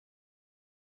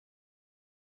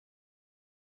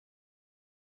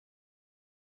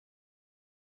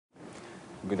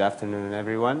Good afternoon,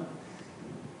 everyone.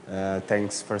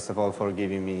 Thanks, first of all, for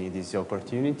giving me this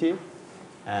opportunity.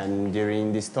 And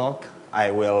during this talk,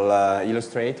 I will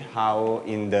illustrate how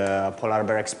in the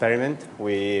POLARBEAR experiment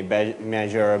we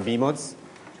measure B modes.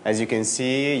 As you can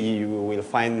see, you will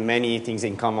find many things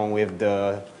in common with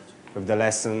the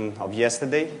lesson of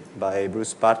yesterday by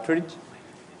Bruce Partridge.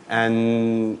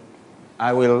 And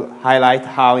I will highlight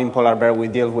how in POLARBEAR we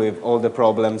deal with all the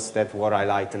problems that were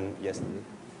highlighted yesterday.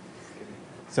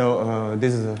 So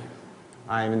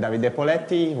I'm Davide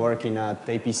Poletti, working at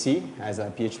APC as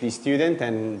a PhD student,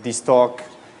 and this talk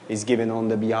is given on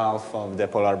the behalf of the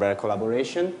POLARBEAR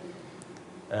collaboration,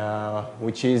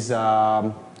 which is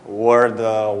a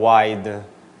worldwide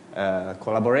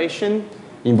collaboration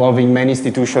involving many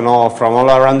institutions from all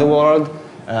around the world,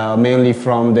 mainly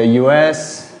from the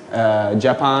US,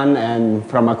 Japan, and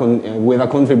with a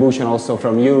contribution also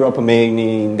from Europe,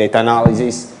 mainly in data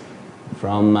analysis,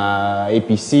 from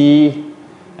APC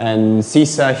and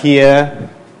CISA here,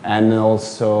 and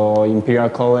also Imperial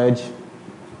College.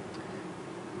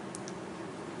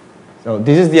 So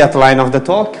this is the outline of the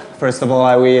talk. First of all,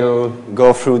 I will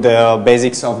go through the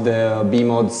basics of the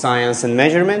B-mode science and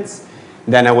measurements.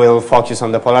 Then I will focus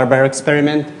on the POLARBEAR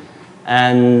experiment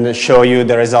and show you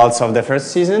the results of the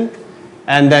first season,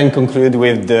 and then conclude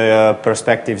with the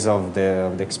perspectives of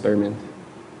the experiment.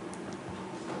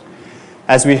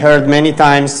 As we heard many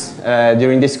times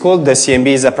during this call, the CMB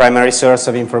is a primary source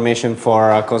of information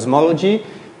for cosmology.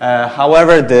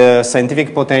 However, the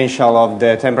scientific potential of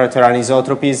the temperature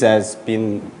anisotropies has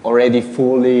been already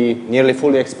nearly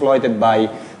fully exploited by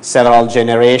several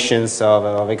generations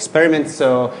of experiments.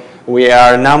 So we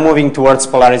are now moving towards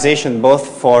polarization, both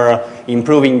for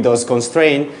improving those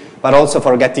constraints, but also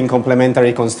for getting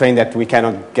complementary constraints that we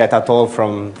cannot get at all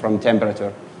from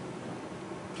temperature.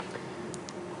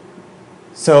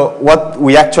 So what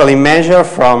we actually measure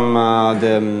from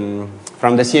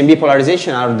the CMB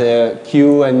polarization are the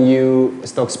Q and U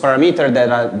Stokes parameters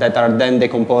that are then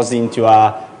decomposed into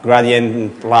a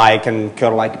gradient-like and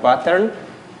curve-like pattern,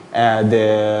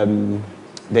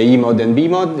 the E mode and B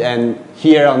mode. And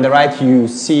here on the right you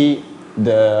see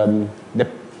the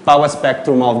power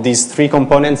spectrum of these three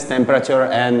components, temperature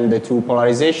and the two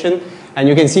polarization. And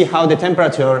you can see how the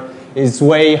temperature is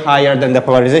way higher than the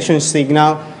polarization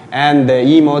signal, and the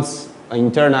E modes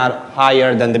in turn are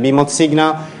higher than the B mode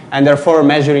signal. And therefore,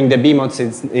 measuring the B modes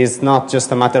is not just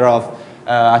a matter of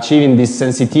achieving this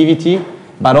sensitivity,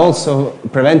 but also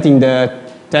preventing the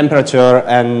temperature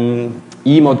and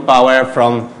E mode power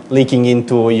from leaking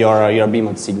into your B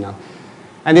mode signal.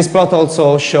 And this plot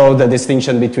also shows the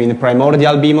distinction between the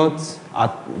primordial B modes,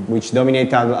 which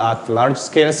dominate at large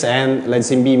scales, and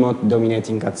lensing B mode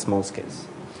dominating at small scales.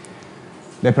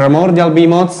 The primordial B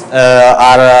modes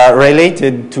are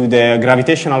related to the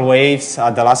gravitational waves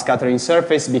at the last scattering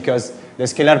surface, because the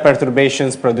scalar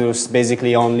perturbations produce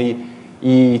basically only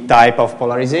E type of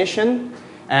polarization,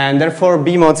 and therefore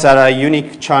B modes are a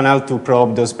unique channel to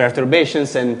probe those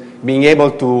perturbations, and being able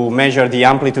to measure the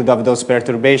amplitude of those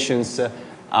perturbations at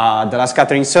the last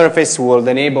scattering surface will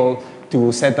enable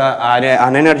to set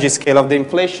an energy scale of the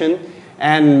inflation.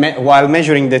 And while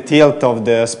measuring the tilt of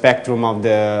the spectrum of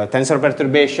the tensor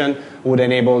perturbation would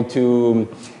enable to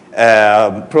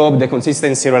probe the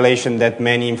consistency relation that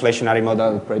many inflationary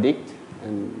models predict.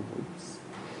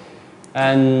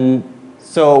 And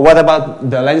so what about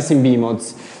the lensing B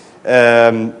modes?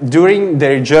 During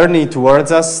their journey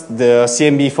towards us, the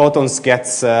CMB photons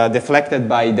gets deflected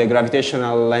by the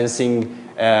gravitational lensing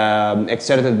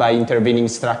exerted by intervening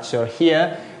structure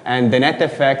here, and the net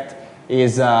effect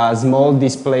is a small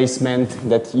displacement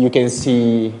that you can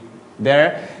see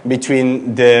there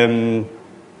between the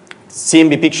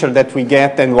CMB picture that we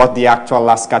get and what the actual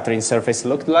last scattering surface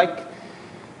looked like.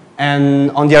 And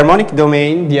on the harmonic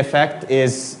domain, the effect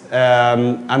is a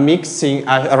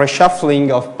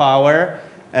reshuffling of power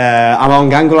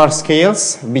among angular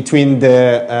scales between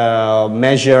the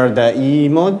measured E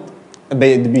mode,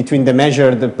 between the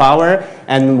measured power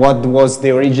and what was the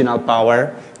original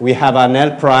power. We have an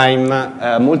L prime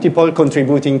multiple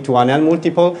contributing to an L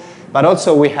multiple, but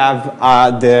also we have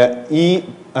the E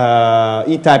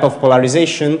type of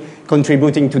polarization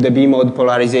contributing to the B mode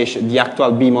polarization, the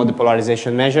actual B mode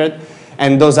polarization measured,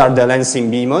 and those are the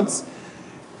lensing B modes.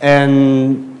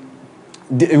 And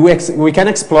we can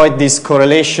exploit this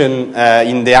correlation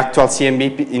in the actual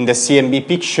CMB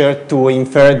picture to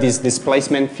infer this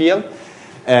displacement field.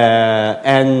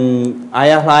 And I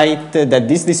highlight that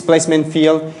this displacement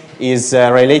field is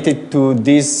related to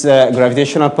this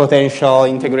gravitational potential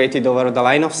integrated over the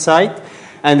line of sight,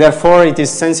 and therefore it is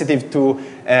sensitive to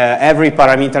every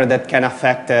parameter that can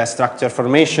affect structure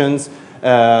formations,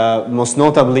 most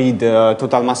notably the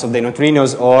total mass of the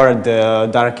neutrinos or the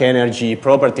dark energy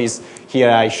properties. Here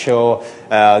I show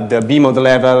the B mode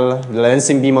level, the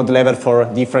lensing B mode level for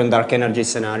different dark energy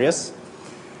scenarios.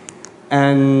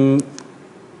 And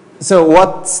so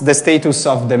what's the status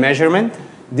of the measurement?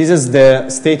 This is the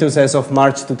status as of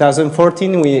March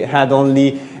 2014. We had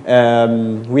only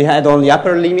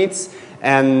upper limits,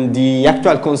 and the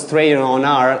actual constraint on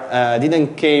R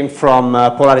didn't came from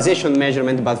polarization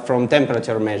measurement, but from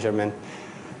temperature measurement.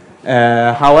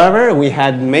 However, we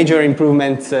had major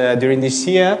improvements during this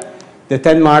year. The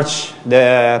 10 March,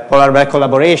 the POLARBEAR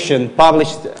collaboration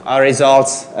published our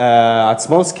results at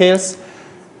small scales.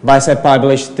 BICEP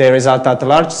published the result at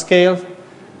large scale.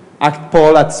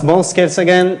 ACTPol at small scales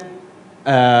again.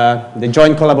 The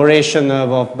joint collaboration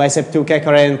of BICEP2,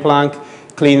 Kekere, and Planck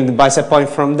cleaned BICEP point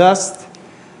from dust.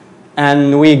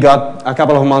 And we got, a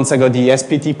couple of months ago, the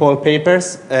SPT poll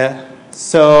papers.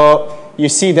 So you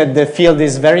see that the field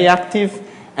is very active,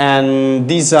 and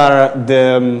these are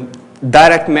the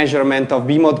direct measurement of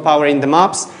B-mode power in the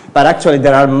maps, but actually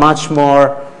there are much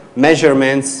more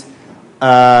measurements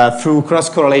through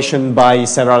cross-correlation by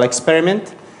several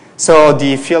experiments. So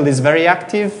the field is very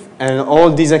active, and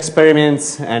all these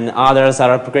experiments and others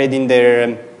are upgrading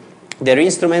their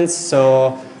instruments,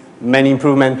 so many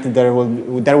improvement, there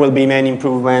will be many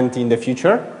improvement in the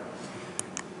future.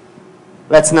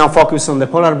 Let's now focus on the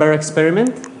POLARBEAR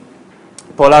experiment.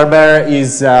 POLARBEAR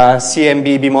is a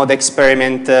CMB B-mode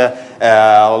experiment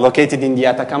located in the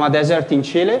Atacama Desert in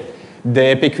Chile.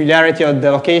 The peculiarity of the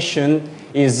location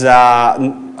is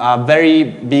a very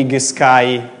big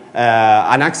sky,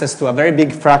 an access to a very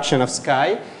big fraction of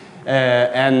sky,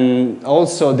 and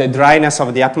also the dryness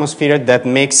of the atmosphere that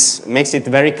makes it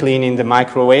very clean in the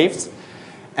microwaves.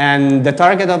 And the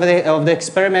target of the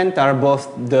experiment are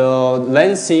both the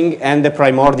lensing and the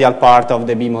primordial part of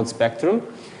the B-mode spectrum.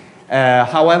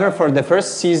 However, for the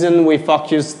first season, we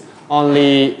focused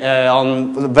only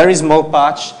on a very small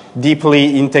patch,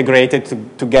 deeply integrated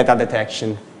to get a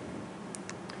detection.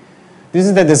 This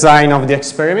is the design of the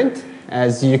experiment.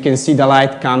 As you can see, the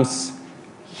light comes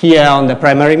here on the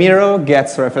primary mirror,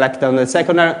 gets reflected on the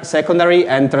secondary,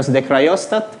 enters the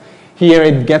cryostat. Here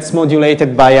it gets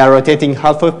modulated by a rotating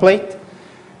half-wave plate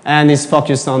and is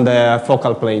focused on the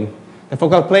focal plane. The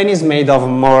focal plane is made of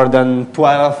more than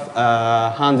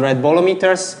 1,200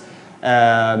 bolometers.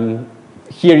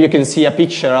 Here you can see a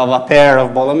picture of a pair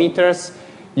of bolometers.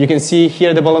 You can see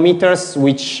here the bolometers,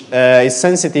 which is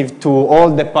sensitive to all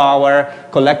the power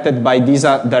collected by these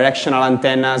directional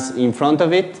antennas in front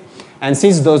of it. And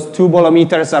since those two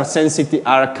bolometers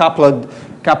are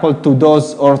coupled to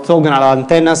those orthogonal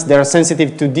antennas, they are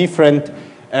sensitive to different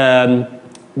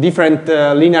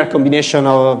linear combination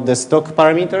of the stock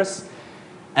parameters.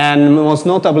 And most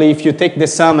notably, if you take the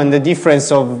sum and the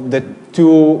difference of the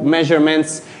two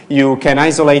measurements, you can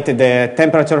isolate the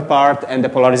temperature part and the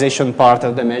polarization part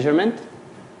of the measurement.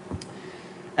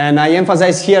 And I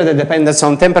emphasize here the dependence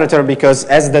on temperature because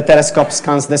as the telescope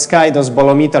scans the sky, those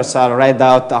bolometers are read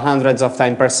out hundreds of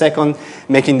times per second,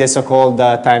 making the so-called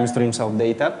time streams of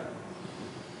data.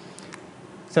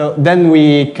 So then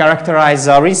we characterize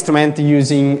our instrument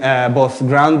using both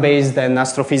ground-based and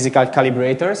astrophysical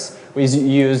calibrators. We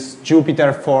use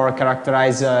Jupiter for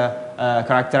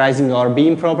characterizing our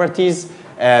beam properties,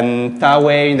 and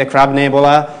Tawai in the Crab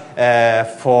Nebula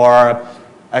for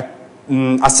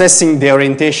assessing the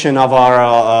orientation of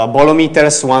our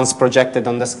bolometers once projected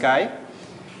on the sky.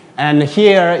 And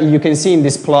here you can see in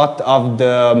this plot of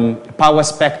the power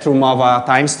spectrum of a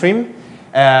time stream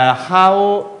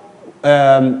how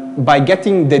by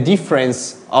getting the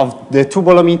difference of the two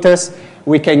bolometers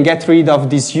we can get rid of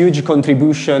this huge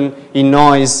contribution in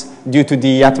noise due to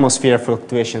the atmosphere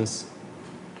fluctuations.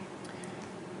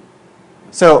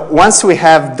 So once we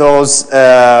have those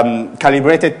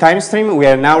calibrated time stream, we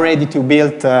are now ready to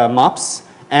build maps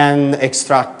and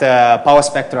extract power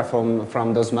spectra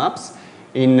from those maps.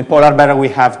 In POLARBEAR, we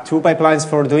have two pipelines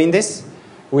for doing this.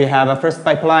 We have a first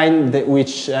pipeline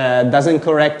which doesn't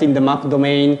correct in the map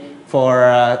domain for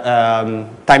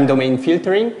time domain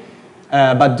filtering,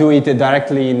 but do it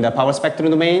directly in the power spectrum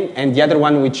domain, and the other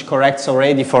one which corrects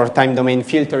already for time domain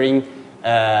filtering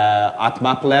at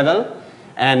map level.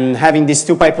 And having these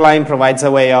two pipelines provides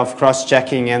a way of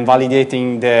cross-checking and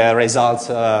validating the results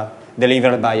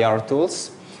delivered by our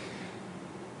tools.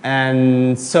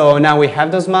 And so now we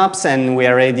have those maps and we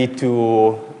are ready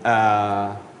to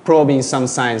probe in some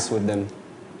science with them.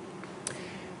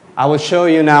 I will show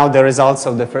you now the results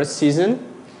of the first season.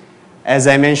 As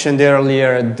I mentioned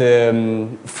earlier,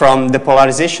 from the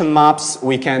polarization maps,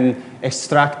 we can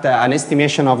extract an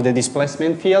estimation of the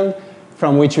displacement field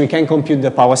from which we can compute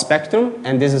the power spectrum,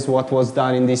 and this is what was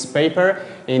done in this paper,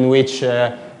 in which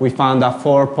we found a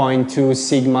 4.2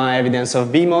 sigma evidence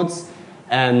of B modes,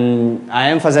 and I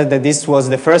emphasize that this was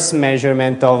the first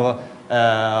measurement of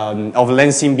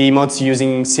lensing B modes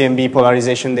using CMB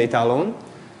polarization data alone.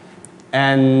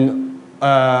 And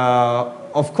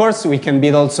of course, we can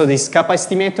build also this kappa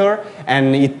estimator,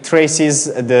 and it traces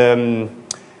the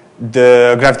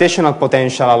gravitational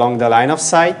potential along the line of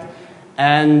sight.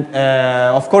 And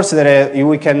of course,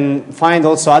 we can find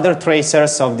also other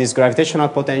tracers of this gravitational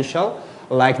potential,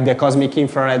 like the cosmic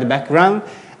infrared background.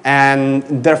 And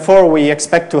therefore, we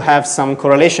expect to have some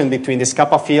correlation between this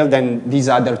kappa field and these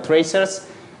other tracers.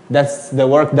 That's the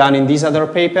work done in this other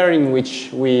paper, in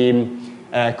which we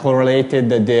correlated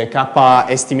the kappa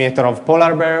estimator of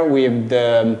POLARBEAR with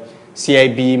the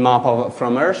CIB map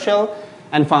from Herschel,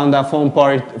 and found a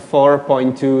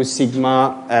 4.2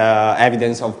 sigma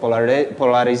evidence of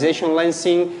polarization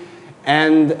lensing,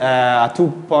 and a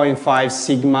 2.5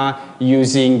 sigma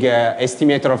using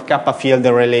estimator of kappa field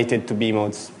related to B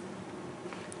modes.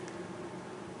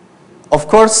 Of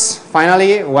course,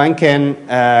 finally, one can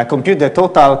compute the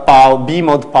total B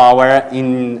mode power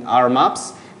in our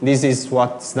maps. This is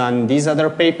what's done in this other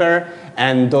paper,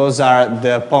 and those are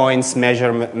the points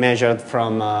measured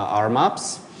from our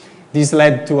maps. This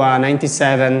led to a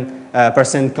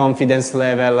 97% confidence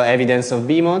level evidence of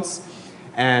B modes.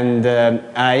 And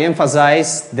I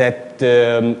emphasize that,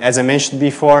 as I mentioned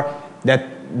before, that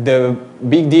the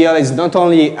big deal is not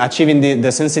only achieving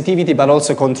the sensitivity, but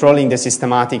also controlling the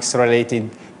systematics related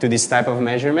to this type of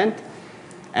measurement.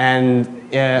 And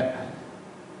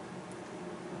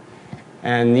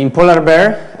in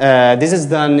POLARBEAR, this is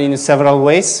done in several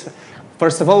ways.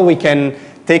 First of all, we can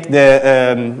take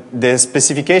the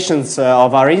specifications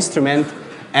of our instrument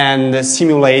and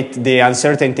simulate the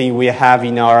uncertainty we have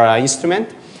in our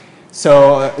instrument.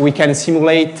 So we can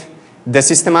simulate the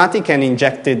systematic and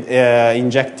inject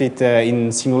it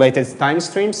in simulated time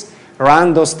streams,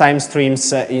 run those time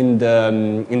streams in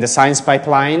the science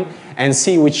pipeline, and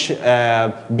see which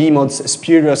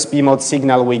spurious B mode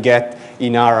signal we get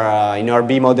in our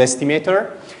B mode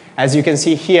estimator. As you can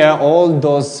see here, all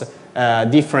those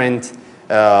different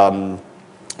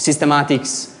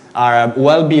systematics are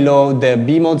well below the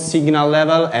B mode signal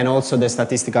level and also the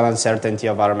statistical uncertainty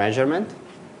of our measurement.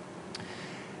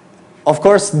 Of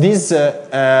course, this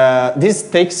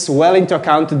takes well into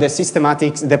account the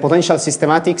systematics, the potential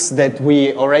systematics that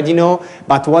we already know,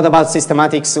 but what about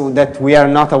systematics that we are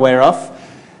not aware of?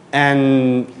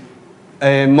 And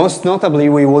most notably,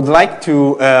 we would like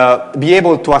to be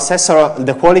able to assess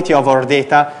the quality of our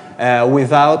data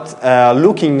without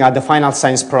looking at the final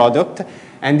science product.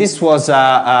 And this was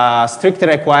a strict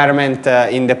requirement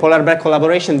in the POLARBEAR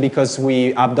collaboration, because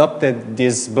we adopted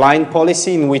this blind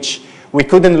policy in which we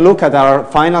couldn't look at our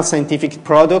final scientific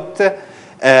product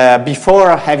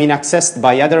before having accessed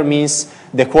by other means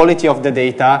the quality of the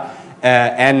data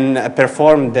and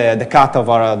performed the cut of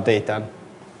our data.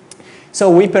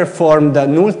 So we performed the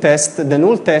null test. The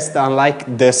null test,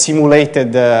 unlike the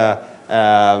simulated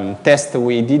test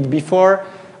we did before,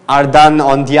 are done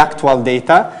on the actual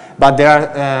data, but they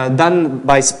are done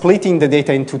by splitting the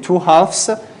data into two halves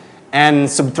and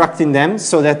subtracting them,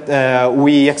 so that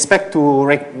we expect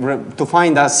to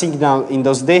find a signal in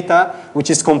those data which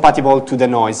is compatible to the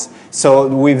noise, so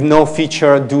with no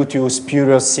feature due to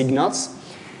spurious signals.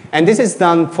 And this is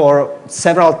done for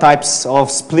several types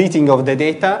of splitting of the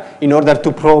data in order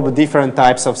to probe different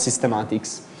types of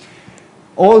systematics.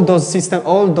 All those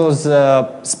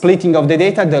splitting of the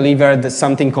data delivered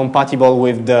something compatible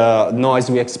with the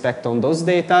noise we expect on those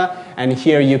data. And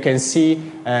here you can see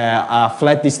a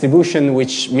flat distribution,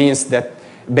 which means that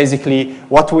basically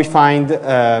what we find,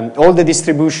 all the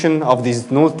distribution of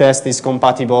this null test is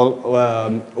compatible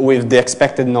with the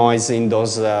expected noise in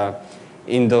those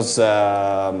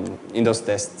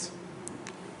tests.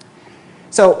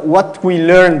 So what we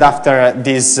learned after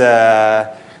this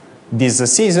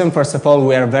season, first of all,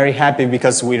 we are very happy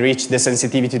because we reached the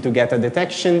sensitivity to get a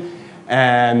detection,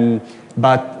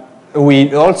 but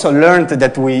we also learned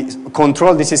that we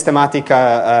control the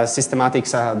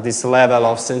systematics at this level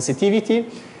of sensitivity.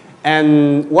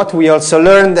 And what we also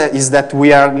learned is that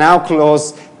we are now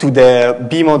close to the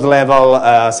B mode level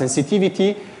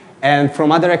sensitivity. And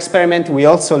from other experiments, we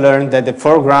also learned that the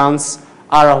foregrounds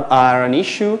are an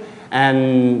issue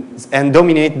and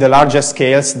dominate the larger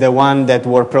scales, the one that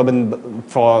were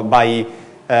probed by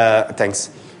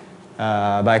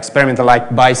experiments like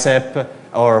BICEP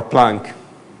or Planck.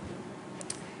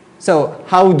 So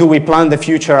how do we plan the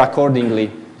future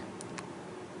accordingly?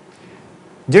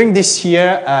 During this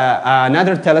year,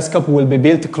 another telescope will be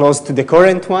built close to the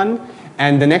current one,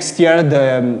 and the next year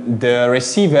the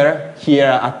receiver here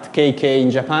at KK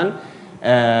in Japan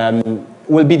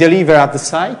will be delivered at the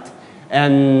site,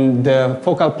 and the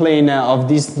focal plane of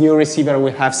this new receiver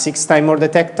will have 6 time more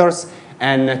detectors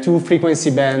and 2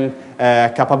 frequency band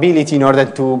capability in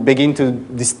order to begin to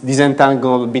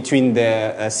disentangle between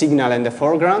the signal and the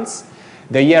foregrounds.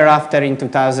 The year after, in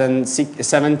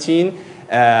 2017,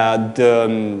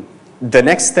 the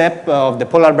next step of the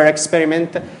polar bear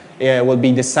experiment will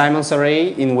be the Simons array,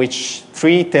 in which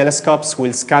 3 telescopes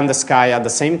will scan the sky at the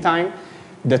same time.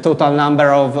 The total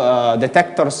number of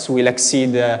detectors will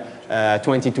exceed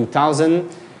 22,000,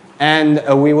 and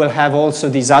we will have also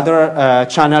this other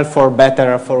channel for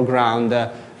better foreground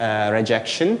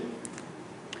rejection.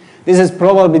 This is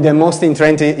probably the most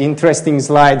interesting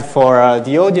slide for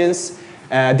the audience.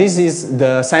 This is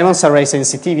the Simons array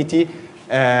sensitivity,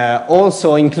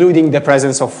 also including the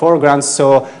presence of foregrounds.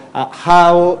 So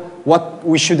what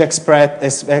we should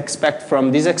expect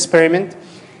from this experiment.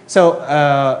 So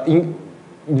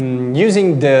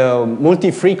using the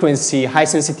multi-frequency high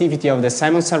sensitivity of the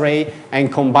Simons array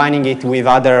and combining it with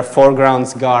other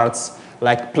foreground guards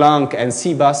like Planck and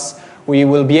CBUS, we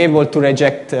will be able to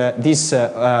reject this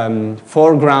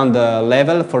foreground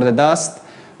level for the dust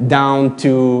down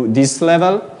to this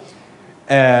level.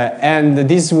 And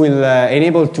this will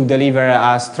enable to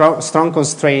deliver strong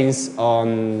constraints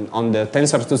on the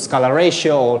tensor to scalar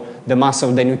ratio, or the mass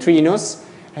of the neutrinos.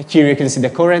 Here you can see the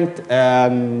current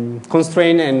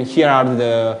constraint, and here are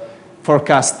the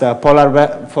forecast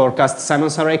forecast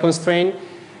Simons array constraint.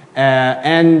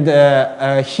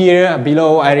 Here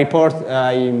below I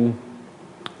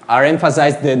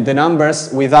emphasize the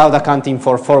numbers without accounting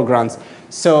for foregrounds.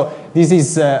 So this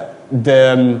is the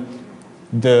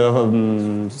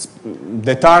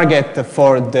target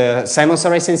for the Simons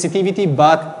array sensitivity,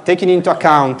 but taking into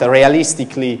account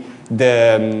realistically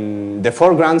the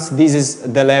foregrounds, this is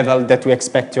the level that we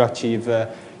expect to achieve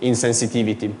in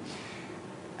sensitivity.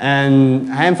 And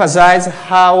I emphasize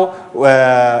how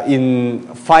in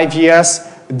 5 years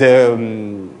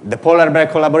the polar bear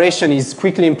collaboration is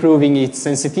quickly improving its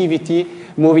sensitivity,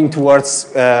 moving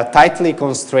towards tightly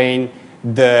constrained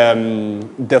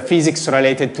the physics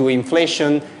related to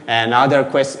inflation and other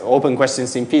open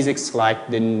questions in physics, like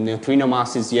the neutrino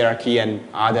masses hierarchy and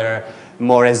other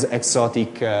more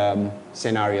exotic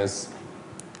scenarios.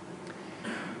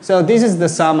 So this is the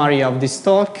summary of this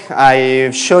talk.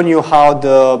 I've shown you how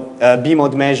the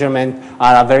B-mode measurement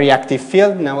are a very active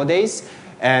field nowadays,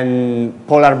 and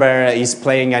polar bear is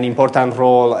playing an important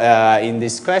role in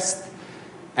this quest.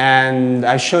 And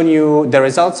I've shown you the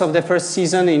results of the first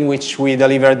season, in which we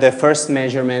delivered the first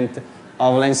measurement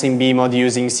of lensing B-mode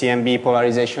using CMB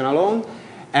polarization alone,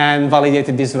 and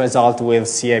validated this result with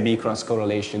CAB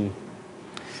cross-correlation.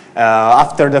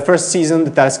 After the first season,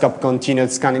 the telescope continued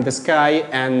scanning the sky,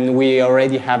 and we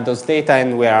already have those data,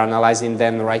 and we are analyzing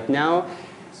them right now.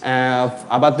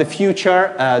 About the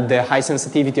future, the high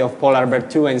sensitivity of polar bear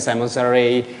 2 and Simons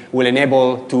array will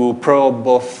enable to probe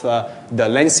both the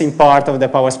lensing part of the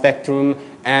power spectrum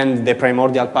and the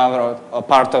primordial power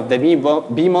part of the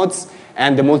B-modes,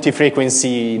 and the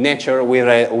multi-frequency nature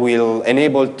will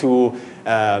enable to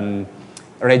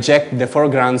reject the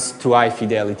foregrounds to high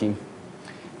fidelity.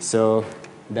 So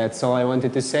that's all I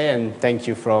wanted to say, and thank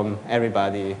you from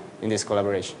everybody in this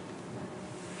collaboration.